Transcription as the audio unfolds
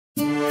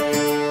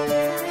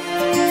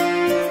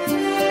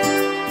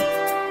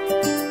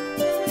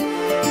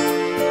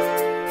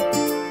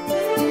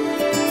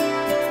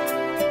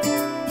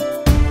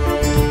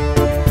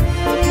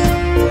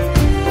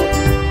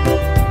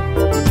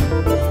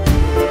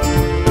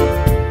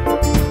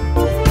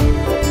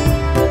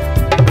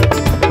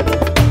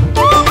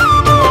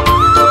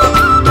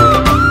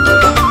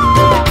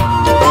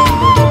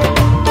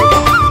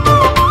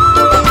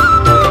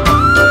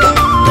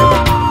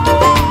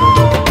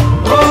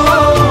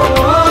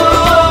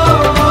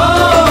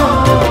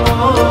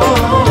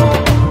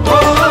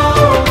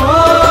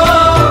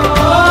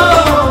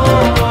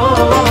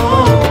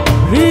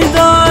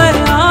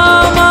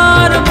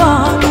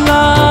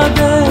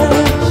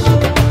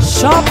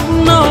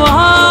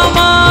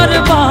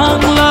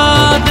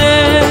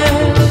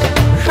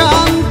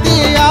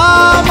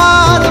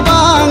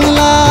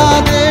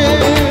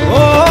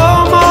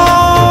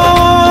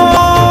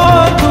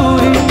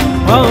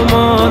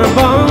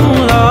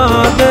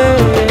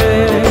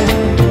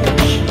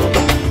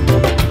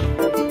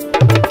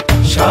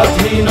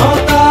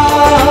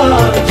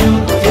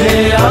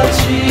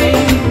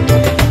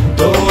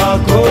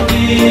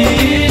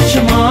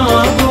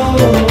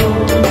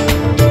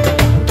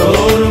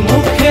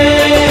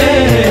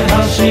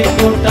হাসি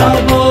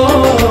ফোটাবো,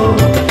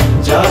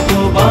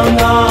 জাগো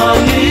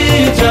বাঙালি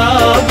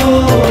জাগো।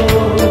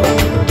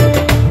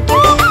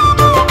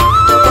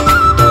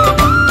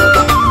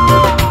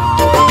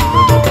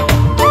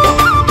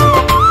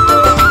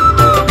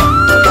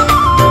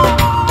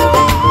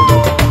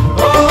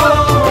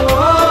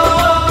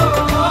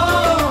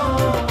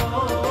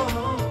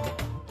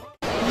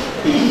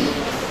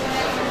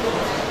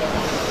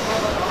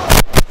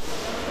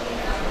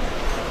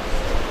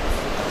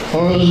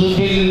 أعوذ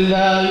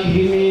بالله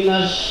من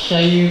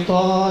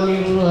الشيطان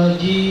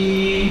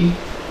الرجيم.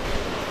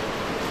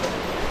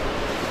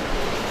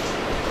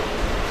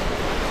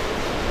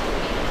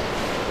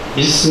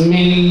 بسم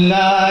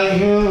الله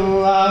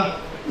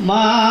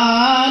الرحمن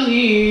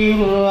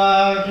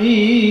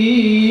الرحيم.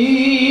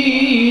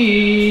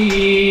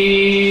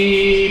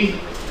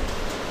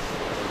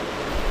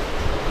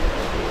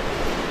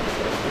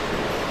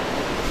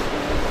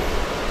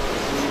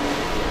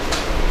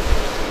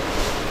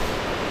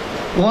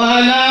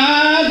 ولا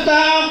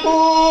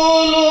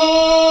تقولوا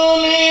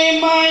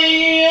لمن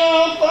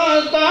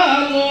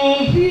يقتل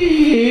في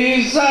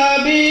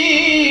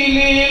سبيل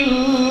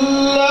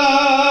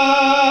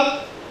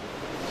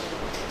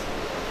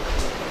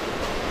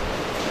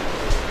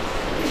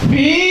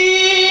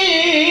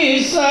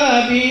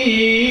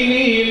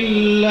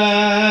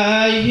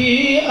الله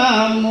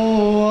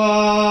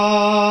أموات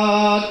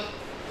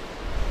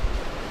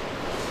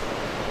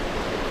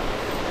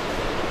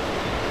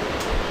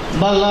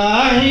بل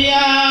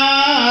أحياء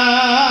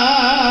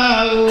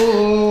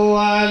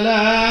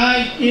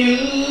ولكن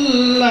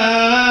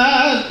لا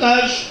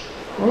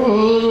تشعرون.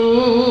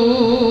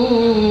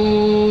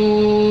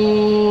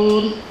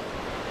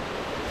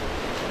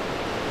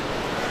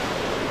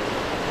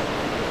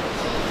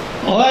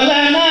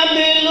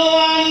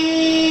 ولنبلونكم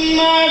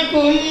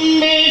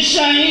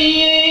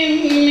بشيء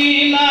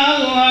من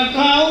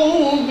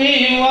الخوف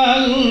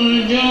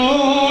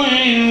والجوع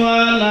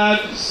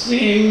ونقص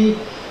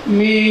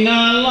من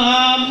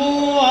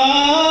الأموال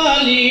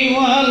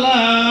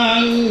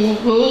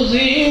والأنفس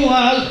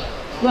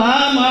والثمرات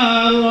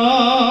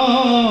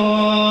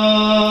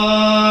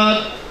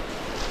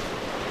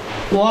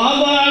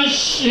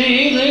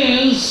وبشر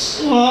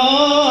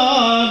الصابرين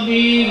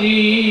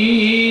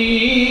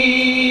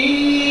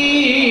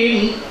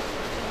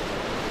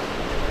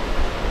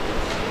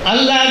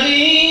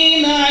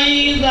الذين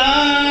إذا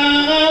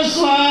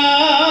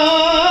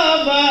أصابتهم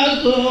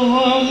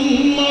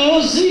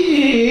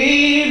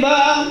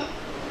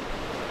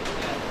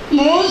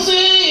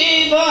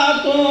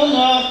مصيبة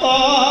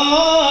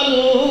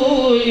قالوا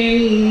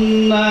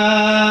إنا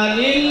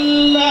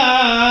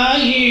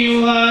لله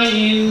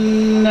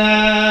وإنا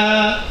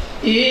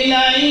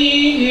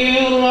إليه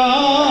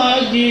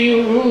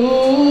راجعون.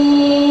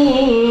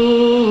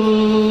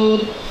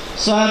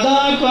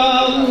 صدق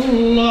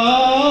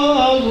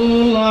الله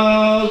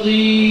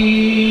العظيم.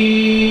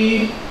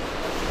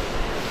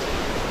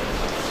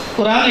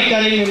 কোরআন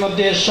কারীমের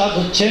মধ্যে ইরশাদ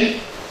হচ্ছে,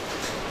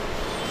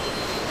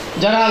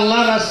 যারা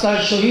আল্লাহর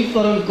রাস্তায় শহীদ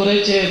বরণ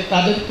করেছে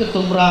তাদেরকে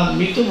তোমরা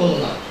মৃত বলো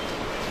না,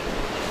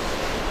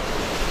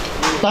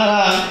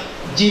 তারা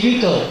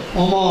জীবিত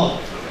অমর।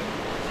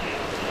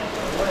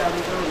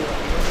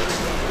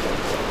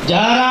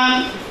 যারা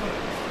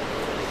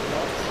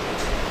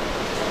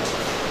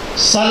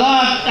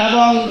সালাত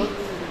এবং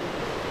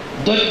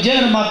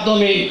ধৈর্যের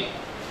মাধ্যমে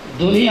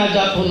দুনিয়া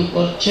যাপন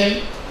করছে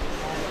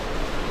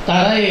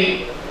তারাই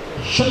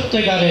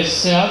সত্যিকারের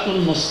সিরাতুল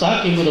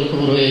মুস্তাকিমের উপর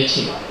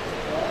রয়েছে।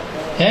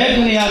 হে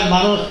দুনিয়ার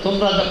মানুষ,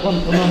 তোমরা যখন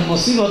কোনো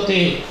মুসিবতে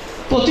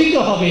পতিত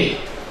হবে,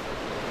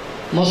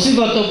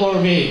 মুসিবতে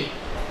পড়বে,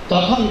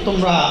 তখন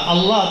তোমরা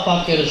আল্লাহ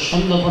পাকের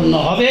সন্ধাপন্ন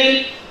হবে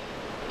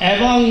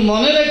এবং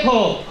মনে রেখো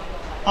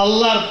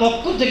আল্লাহর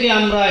পক্ষ থেকে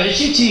আমরা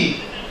এসেছি,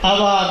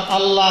 আবার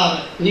আল্লাহর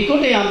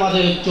নিকটে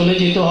আমাদের চলে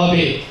যেতে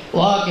হবে।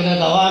 ওয়াকিরা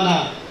দাওয়ানা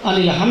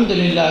আনিল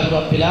হামদুলিল্লাহি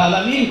রাব্বিল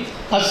আলামিন।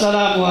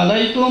 আসসালামু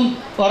আলাইকুম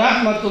ওয়া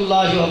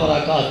রাহমাতুল্লাহি ওয়া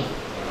বারাকাতুহু।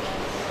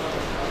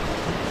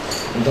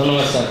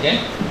 ধন্যবাদ স্যারকে।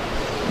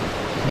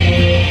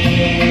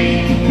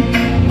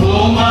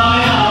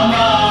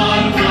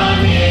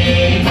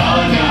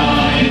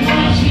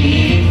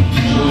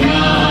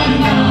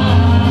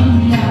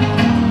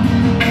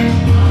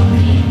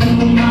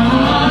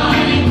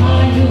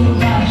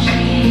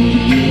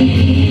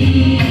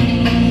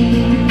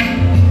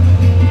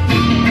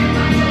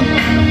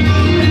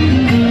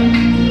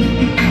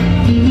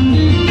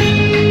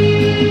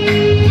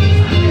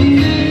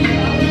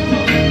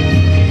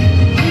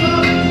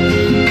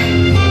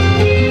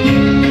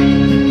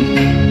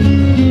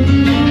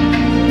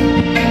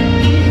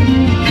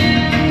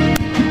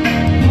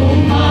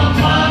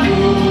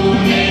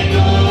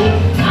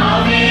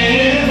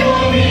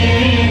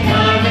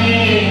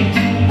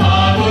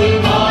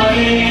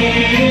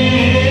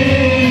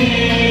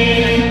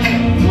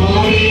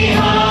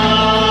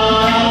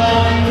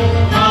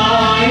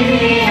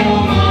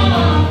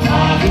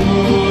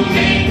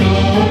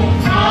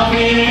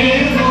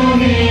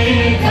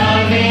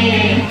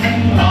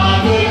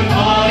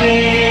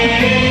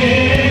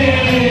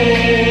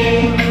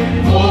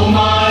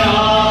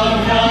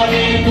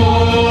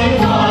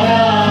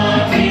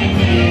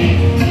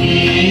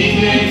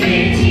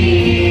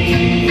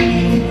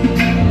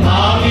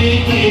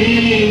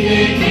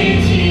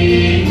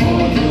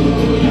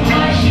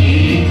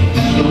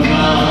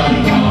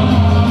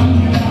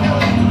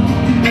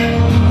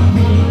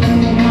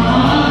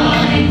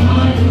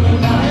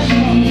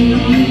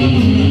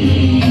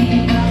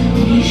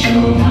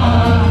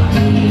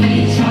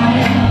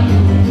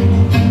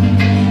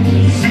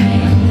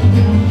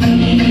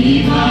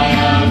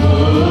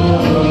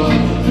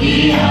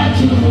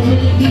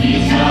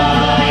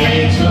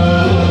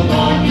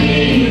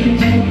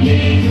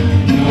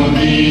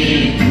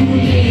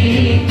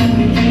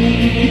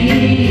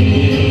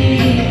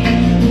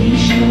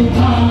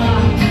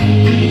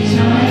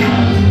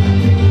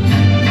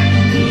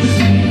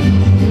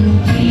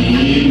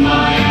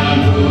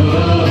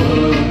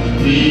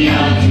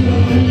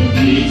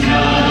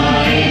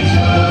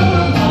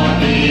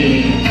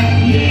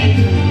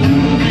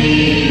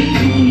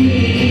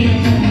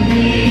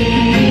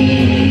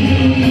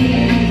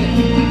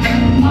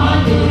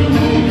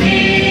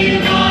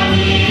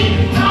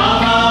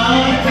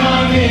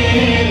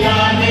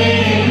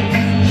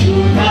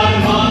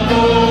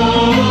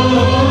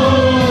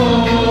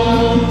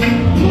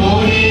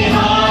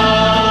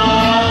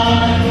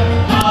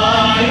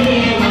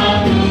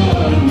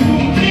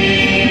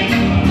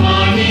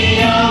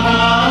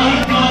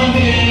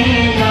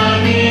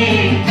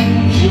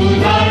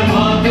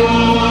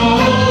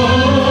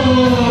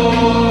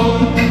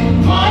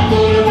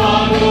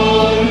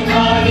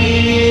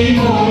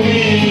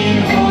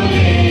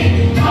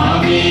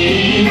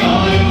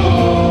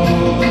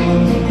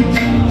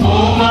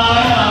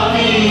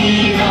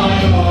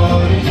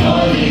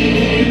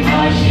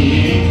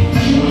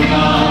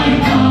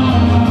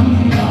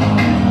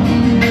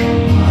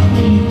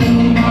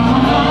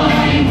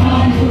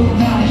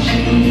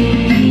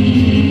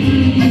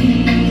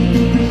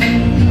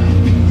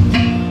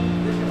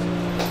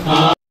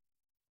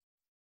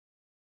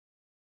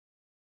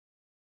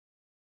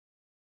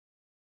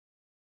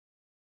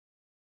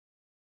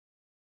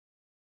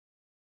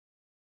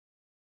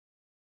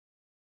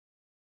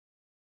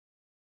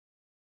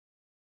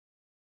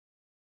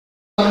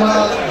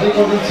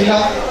 কদিন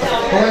ছিলাম,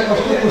 সবাই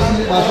কষ্ট করছি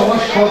বা সবার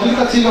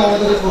সহযোগিতা ছিল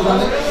আমাদের এই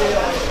প্রোগ্রামে।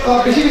 তো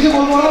বেশি কিছু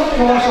বলবো না,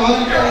 সবার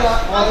সহযোগিতা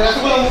আমাদের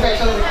এতগুলো মুখ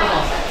একসাথে দেখতে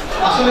পাওয়া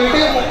আসলে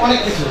এটাই অনেক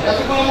কিছু।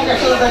 এতগুলো মুখ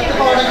একসাথে দেখতে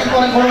পাওয়াটা কিন্তু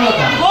অনেক বড়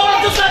ব্যাপার।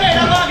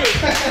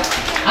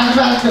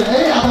 আসবে আসবে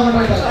এই আধা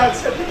ঘন্টা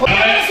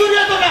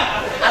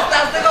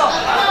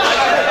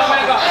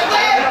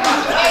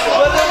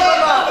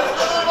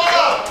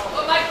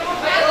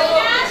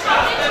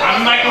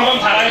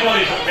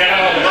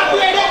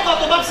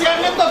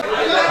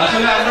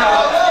আসলে আমরা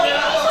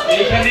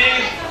এইখানে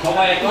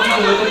সবাই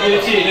একত্রিত হতে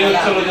পেরেছি, এটা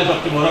হচ্ছে আমাদের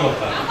সবচেয়ে বড়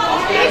কথা।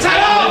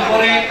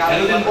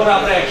 এতদিন পরে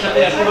আমরা একসাথে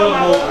এত বড়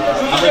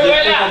আমরা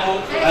দেখতে পাবো,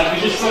 আর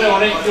বিশেষ করে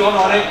অনেক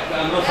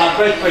আমরা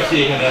সারপ্রাইজ পাইছি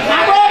এখানে।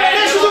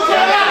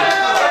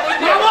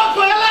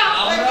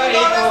 আমরা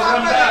এই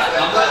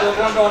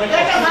প্রোগ্রামটা অনেক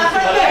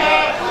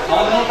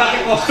আমাদের কাছে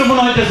কষ্ট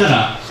মনে হইতেছে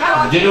না,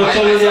 যেটা হচ্ছে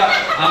যে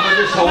আমরা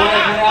যে সবাই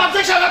এখানে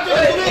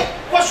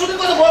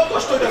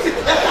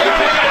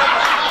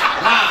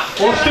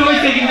কষ্ট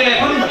হইতে, কিন্তু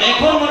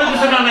এখন মনে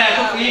হচ্ছে না না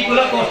এখন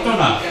এইগুলো কষ্ট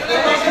না,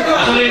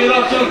 আসলে এগুলো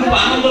হচ্ছে খুব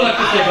আনন্দ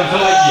লাগতেছে এখন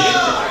সবাইকে।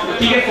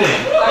 ঠিক আছে,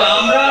 তো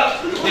আমরা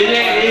এই যে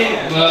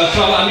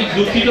আমি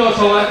দুঃখিত,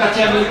 সবার কাছে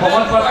আমি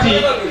ক্ষমা প্রার্থী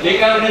এই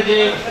কারণে যে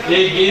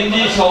এই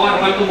গেঞ্জি সবার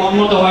হয়তো মন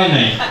মতো হয়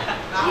নাই,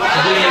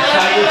 যে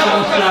শারীরিক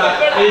সমস্যা,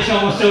 এই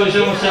সমস্যা ওই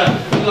সমস্যা,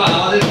 কিন্তু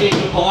আমাদেরকে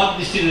একটু ক্ষমার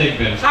দৃষ্টিতে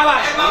দেখবেন।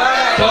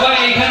 সবাই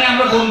এখানে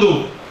আমরা বন্ধু,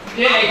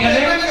 যে এখানে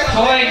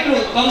সবাই একটু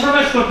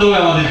কম্প্রোমাইজ করতে হবে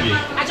আমাদেরকে।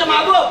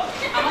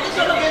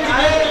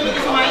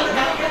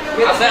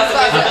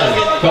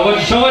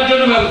 সবার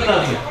জন্য ব্যবস্থা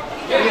আছে,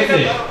 ঠিক আছে,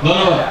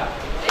 ধন্যবাদ।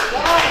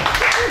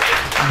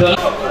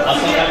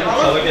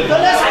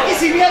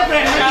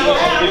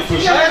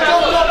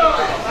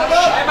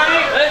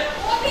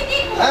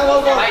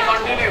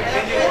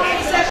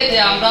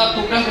 আমরা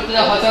প্রোগ্রাম করতে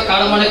হয়তো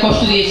কারো মনে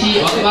কষ্ট দিয়েছি,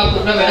 অথবা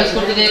প্রোগ্রাম ম্যানেজ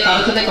করতে গিয়ে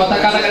কারোর সাথে কথা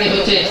কাটাকাটি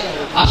হচ্ছে।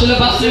 আসলে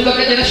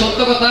বাস্তবিকতা যেটা সত্য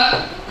কথা,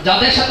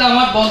 যাদের সাথে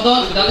আমার বন্ধন,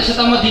 যাদের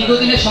সাথে আমার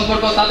দীর্ঘদিনের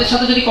সম্পর্ক, তাদের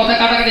সাথে যদি কথা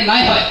কাটাকাটি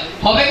নাই হয়,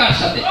 হবে কার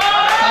সাথে?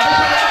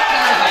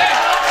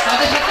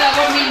 তাদের সাথে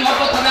আবার মিল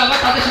মহব্বত হবে, আবার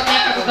তাদের সাথে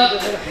একটা কথা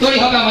তৈরি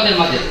হবে আমাদের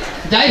মাঝে।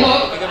 যাই হোক,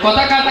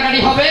 কথা কাটাকাটি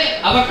হবে,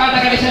 আবার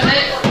কাটাকাটির সাথে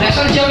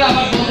রেশারেশি হবে,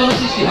 আবার বন্ধনের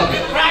সৃষ্টি হবে।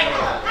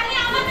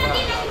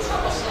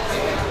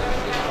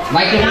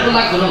 মাইক্রোফোন তো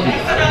লাগবে না।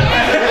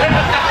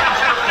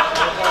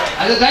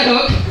 আচ্ছা, যাই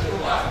হোক,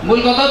 মূল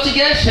কথা হচ্ছে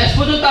কি, শেষ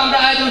পর্যন্ত আমরা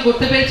আয়োজন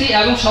করতে পেরেছি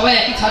এবং সবাই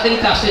একই ছাদের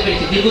নিচে আসতে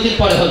পেরেছি, দীর্ঘদিন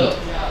পরে হলো।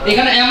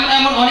 এখানে এমন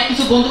এমন অনেক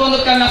কিছু বন্ধু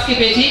বান্ধবকে আমি আজকে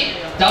পেয়েছি,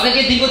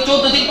 যাদেরকে দীর্ঘ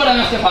 14 দিন পরে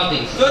আমি আজকে ফাল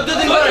দেখেছি। 14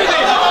 দিন পরে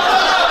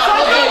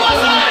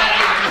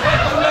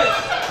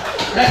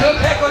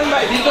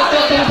দীর্ঘ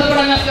 14 বছর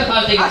পরে আমি আজকে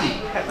ফাল দেখেছি।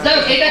 যাই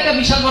হোক, এটা একটা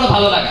বিশাল বড়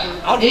ভালো লাগা।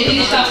 এই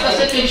জিনিসটা আস্তে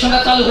আস্তে টেলিভিশনটা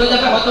চালু হয়ে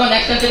যাবে, হয়তো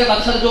নেক্সট টাইম থেকে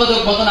তাদের সাথে যোগাযোগ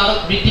বন্ধন আরো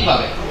বৃদ্ধি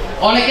পাবে।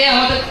 অনেকে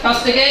আমাদের কাছ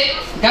থেকে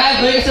গায়েব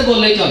হয়ে গেছে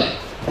বললেই চলে,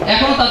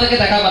 এখনো তাদেরকে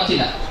দেখা পাচ্ছি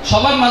না।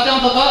 সবার মাঝে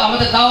অন্তত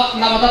আমাদের দাওয়াত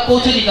নামাটা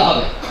পৌঁছে দিতে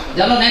হবে,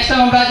 যেন নেক্সট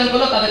টাইম আমরা আয়োজন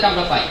করলো তাদেরকে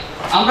আমরা পাই।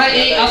 আমরা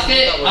এই আজকে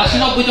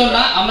 80-90 জন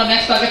না, আমরা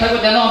নেক্সট আগে থাকবো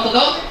যেন অন্তত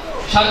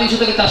 350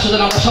 থেকে 400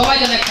 জন আমরা সবাই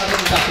যেন একসাথে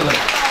আসতে পারি।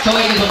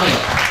 সবাইকে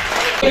ধন্যবাদ।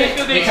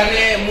 এখানে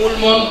মূল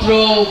মন্ত্র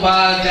বা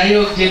যাই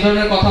হোক যে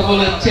ধরনের কথা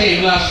বলেছে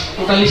এগুলো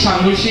টোটালি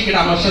সাংঘর্ষিক, এটা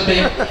আমার সাথে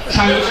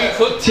সাংঘর্ষিক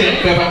হচ্ছে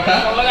ব্যাপারটা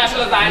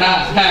না।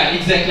 হ্যাঁ,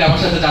 এক্স্যাক্টলি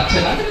আমার সাথে যাচ্ছে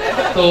না।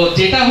 তো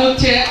যেটা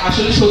হচ্ছে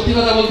আসলে সত্যি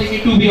কথা বলতে কি,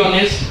 টু বি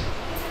অনেস্ট,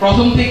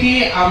 প্রথম থেকে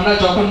আমরা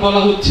যখন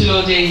বলা হচ্ছিল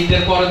যে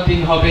ঈদের পরের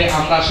দিন হবে,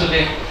 আমরা আসলে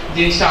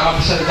জিনিসটা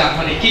আমাদের সাথে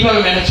মানে কিভাবে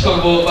ম্যানেজ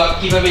করব বা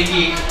কিভাবে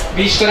কি,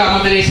 বিশেষ করে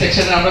আমাদের এই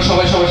সেকশনে আমরা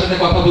সবাই সবার সাথে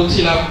কথা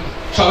বলছিলাম,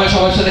 সবাই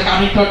সবার সাথে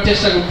কানেক্ট হওয়ার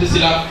চেষ্টা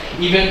করতেছিলাম।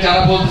 ইভেন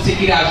যারা বলতেছে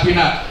কি আসবি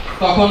না,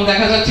 তখন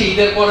দেখা যাচ্ছে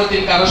ঈদের পরের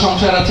দিন কারো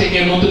সংসার আছে,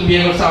 কেউ নতুন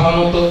বিয়ে করছে আমার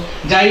মতো।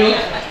 যাই হোক,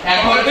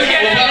 এখন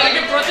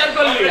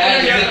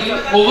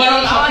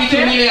ওভারঅল সবকিছু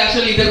মিলে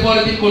আসলে ঈদের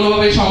পরের দিন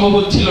কোনোভাবেই সম্ভব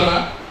হচ্ছিল না।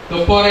 তো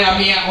পরে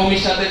আমি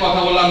অমির সাথে কথা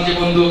বললাম যে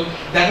বন্ধু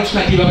দেখোস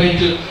না কিভাবে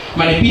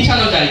মানে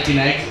পিছানো যায়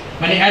কিনা,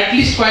 মানে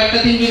অ্যাটলিস্ট কয়েকটা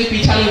দিন যদি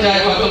পিছানো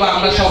যায় হয়তো বা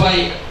আমরা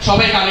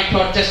সবাই কানেক্ট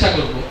হওয়ার চেষ্টা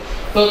করব।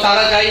 তো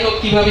তারা যাই হোক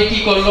কিভাবে কি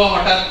করলো,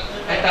 হঠাৎ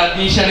একটা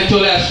ডিসিশনে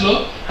চলে আসলো।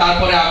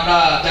 তারপরে আমরা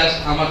জাস্ট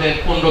আমাদের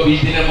 15-20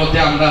 দিনের মধ্যে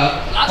আমরা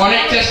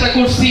অনেক চেষ্টা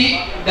করছি,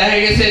 দেখা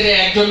গেছে যে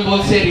একজন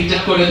বলছে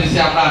রিজেক্ট করে দিছে,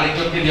 আমরা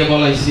আরেকজনকে দিয়ে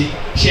বলাইছি,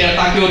 সে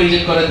তাকেও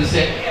রিজেক্ট করে দিছে,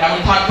 এবং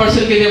থার্ড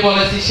পারসনকে দিয়ে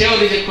বলাইছি, সেও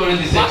রিজেক্ট করে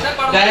দিছে।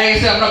 দেখা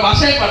গেছে আমরা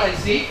বাসায়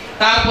পাঠাইছি,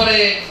 তারপরে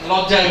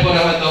লজ্জায় পরে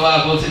হয়তো বা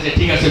বলছে যে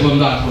ঠিক আছে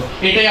বন্ধু আসবো।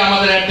 এটাই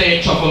আমাদের একটা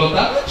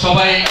সফলতা।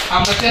 সবাই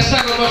আমরা চেষ্টা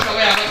করবো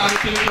সবাই আবার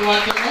কানেক্টিভিটি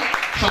হওয়ার জন্য,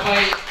 সবাই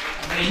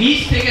মানে নিজ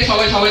থেকে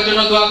সবাই সবার জন্য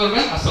দোয়া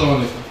করবেন। আসসালামু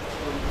আলাইকুম।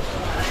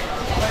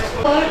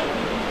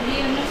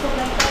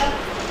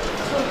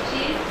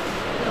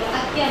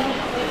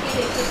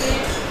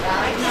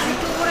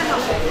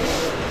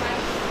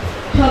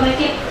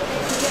 সবাইকে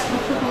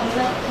খুব ভালো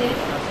লাগছে,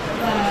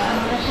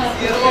 আমরা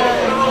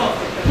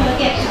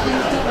সবাইকে একসাথে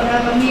নিতে করা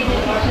বা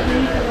মেয়েদেরকে একসাথে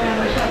নিতে করা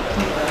আমরা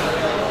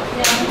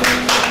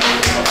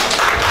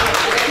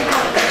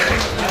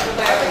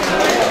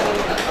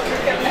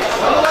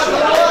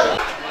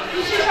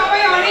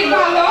সবাই অনেক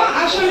ভালো।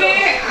 আসলে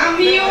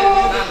আমিও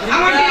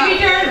আমার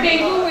বেবিটার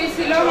ডেঙ্গু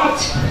হয়েছিল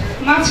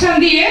মাঝখানে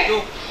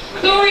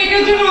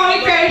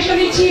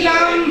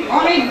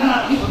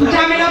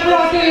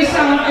হয়েছে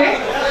আমাকে।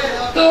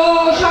 তো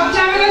সব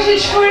ঝামেলা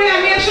শেষ করে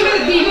আমি আসলে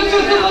দীর্ঘ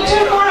 14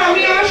 বছর পর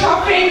আমি আমার সব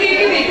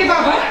ফ্রেন্ডদেরকে দেখতে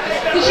পাবো।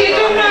 তো সেই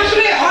জন্য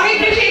আসলে অনেক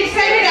বেশি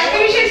এক্সাইটেড, এত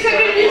বেশি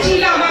এক্সাইটেড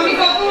ছিলাম আমি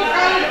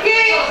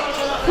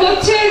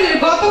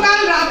গতকাল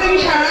রাতে আমি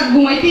সারা রাত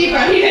ঘুমাইতেই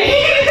পারি নাই।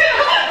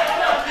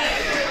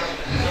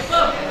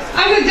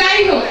 আচ্ছা যাই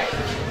হোক,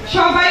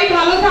 সবাই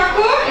ভালো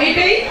থাকো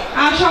এটাই,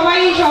 আর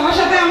সবার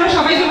সাথে আমরা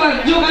সবাই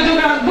যোগাযোগ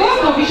রাখবো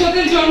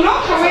ভবিষ্যতের জন্য,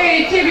 সবাই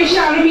এর চেয়ে বেশি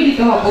আরো মিলিত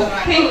হবো।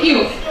 Thank you.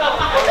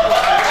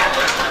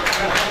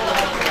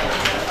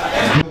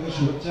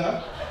 শুভেচ্ছা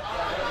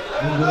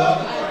বন্ধুরা,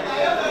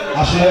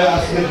 আসলে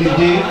আজকের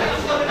দিনটি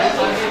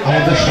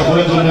আমাদের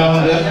সকলের জন্য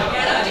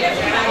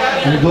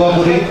আমি দোয়া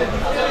করি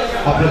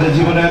আপনাদের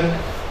জীবনের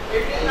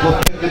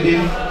প্রত্যেকটা দিন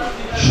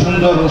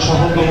সুন্দর ও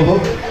সফলতম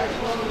হোক,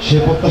 সে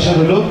প্রত্যাশা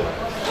রইল।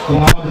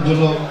 এবং আমাদের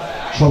জন্য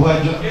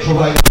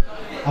সবাই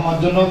আমার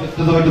জন্য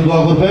একটু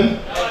দোয়া করবেন।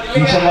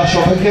 ইনশাআল্লাহ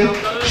সবাইকে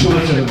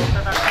শুভেচ্ছা দেব।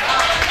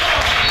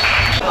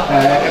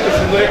 এত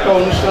সুন্দর একটা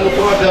অনুষ্ঠান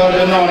উপহার দেওয়ার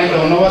জন্য অনেক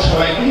ধন্যবাদ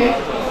সবাইকে।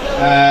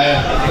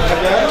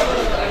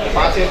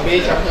 2005-এর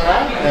বেচ আপনারা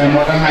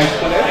মডার্ন হাই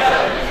স্কুলে।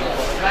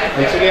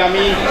 অ্যাকচুয়ালি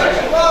আমি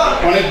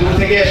অনেক দূর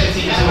থেকে এসেছি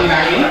কিছুদিন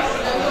আগে,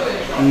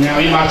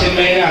 আমি মার্চেন্ট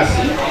লাইনে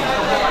আসি।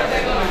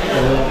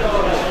 তো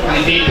মানে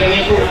ডেটটা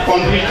নিয়ে খুব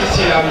কনফিউজ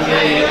ছিলাম যে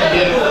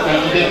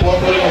ঈদের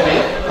পরে হবে,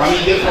 আমি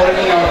ঈদের পরের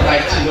দিন আমার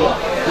ফ্লাইট ছিল,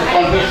 খুব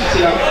কনফিউজ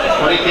ছিলাম।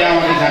 পরে কে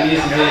আমাকে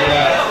জানিয়েছে যে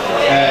এটা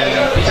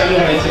পিছানো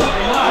হয়েছে।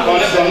 তো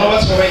অনেক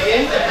ধন্যবাদ সবাইকে।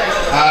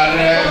 আর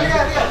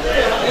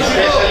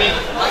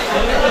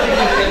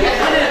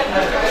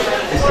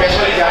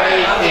স্পেশালি যারা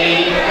এই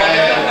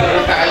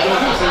আয়োজন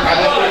করছেন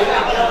তাদেরকে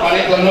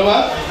অনেক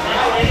ধন্যবাদ।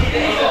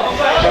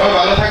 সবাই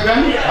ভালো থাকবেন,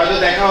 হয়তো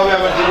দেখা হবে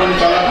আবার জীবন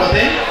চলার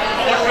পথে।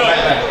 Bye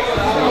bye.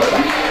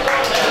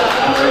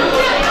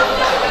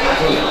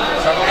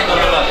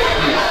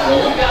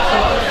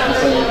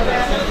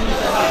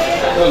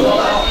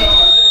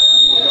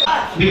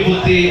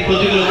 বিপত্তি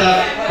প্রতিকূলতা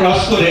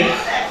ক্রস করে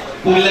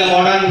কুমিল্লা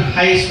মডার্ন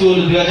হাই স্কুল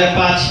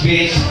 2005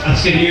 বেচ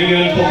আজকের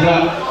ইউনিয়ন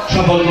প্রোগ্রাম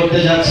সফল করতে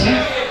যাচ্ছে।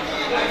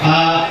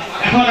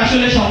 এখন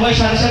আসলে সময়ের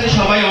সাথে সাথে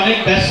সবাই অনেক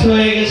ব্যস্ত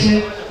হয়ে গেছে।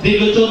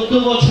 দীর্ঘ 14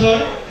 বছর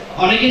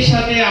অনেকের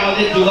সাথে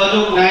আমাদের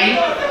যোগাযোগ নাই।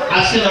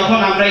 আজকে যখন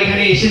আমরা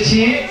এখানে এসেছি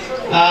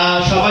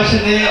সবার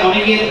সাথে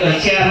অনেকের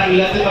চেহারা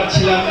মিলাতে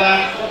পারছিলাম না।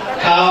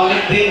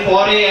 অনেকদিন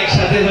পরে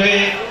একসাথে হয়ে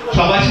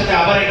সবার সাথে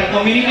আবার একটা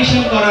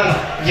কমিউনিকেশন করার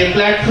যে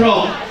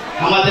প্ল্যাটফর্ম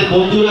আমাদের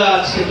বন্ধুরা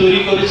আজকে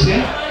তৈরি করেছে,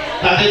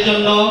 তাদের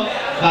জন্য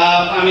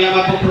আমি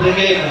আমার পক্ষ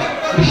থেকে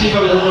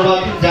বিশেষভাবে ধন্যবাদ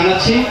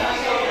জানাচ্ছি।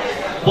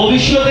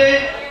 ভবিষ্যতে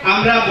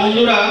আমরা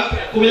বন্ধুরা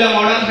কুমিল্লা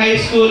মডার্ন হাই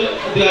স্কুল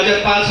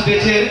 2005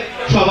 বেচের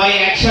সবাই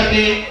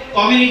একসাথে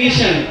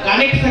কমিউনিকেশন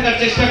কানেক্ট থাকার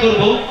চেষ্টা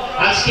করব।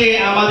 আজকে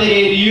আমাদের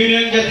এই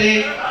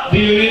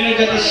রিইউনিয়নের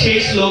যাতে সেই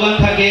স্লোগান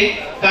থাকে,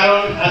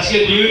 কারণ আজকে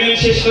রিইউনিয়ন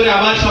শেষ করে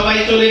আবার সবাই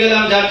চলে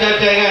গেলাম যার যার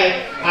জায়গায়,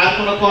 আর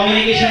কোনো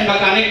কমিউনিকেশন বা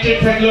কানেক্টেড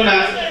থাকলো না,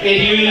 এই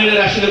রিইউনিয়নের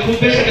আসলে খুব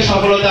বেশি একটা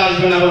সফলতা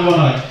আসবে না আমার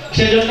মনে হয়।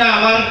 সেজন্য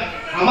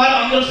আমার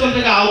অন্তঃস্থল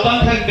থেকে আহ্বান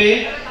থাকবে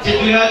যে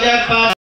 2005